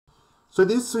So in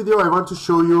this video I want to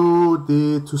show you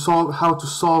how to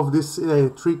solve this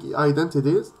trig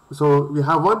identities. So we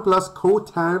have 1 plus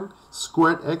cotan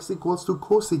squared x equals to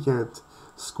cosecant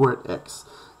squared x.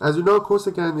 As you know,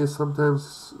 cosecant is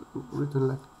sometimes written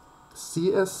like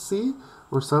Csc,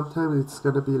 or sometimes it's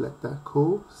going to be like that,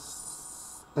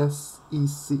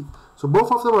 Csec. So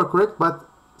both of them are correct, but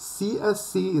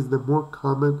Csc is the more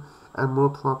common and more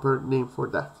proper name for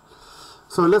that.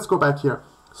 So let's go back here.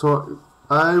 So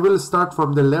I will start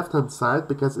from the left hand side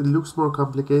because it looks more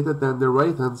complicated than the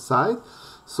right hand side.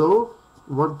 So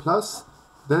 1 plus,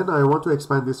 then I want to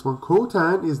expand this one.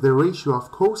 Cotan is the ratio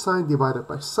of cosine divided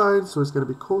by sine, so it's going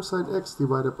to be cosine x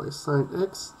divided by sine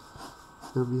x.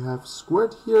 Then we have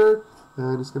squared here,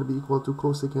 and it's going to be equal to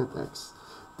cosecant x.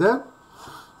 Then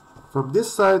from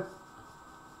this side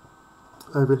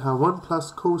I will have 1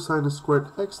 plus cosine squared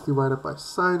x divided by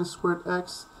sine squared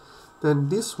x. Then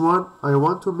this one, I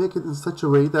want to make it in such a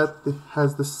way that it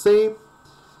has the same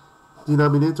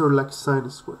denominator like sine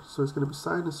squared. So it's going to be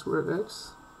sine squared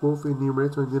x, both in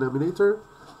numerator and denominator.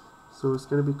 So it's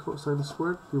going to be cosine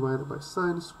squared divided by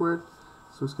sine squared.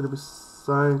 So it's going to be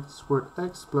sine squared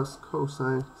x plus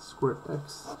cosine squared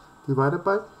x divided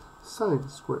by sine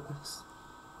squared x.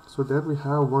 So then we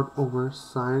have 1 over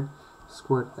sine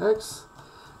squared x.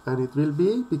 And it will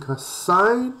be, because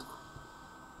sine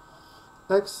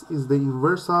x is the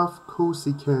inverse of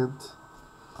cosecant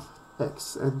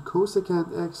x, and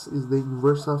cosecant x is the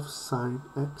inverse of sine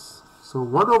x. So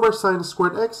 1 over sine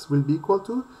squared x will be equal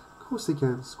to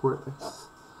cosecant squared x.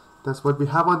 That's what we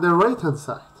have on the right hand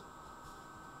side.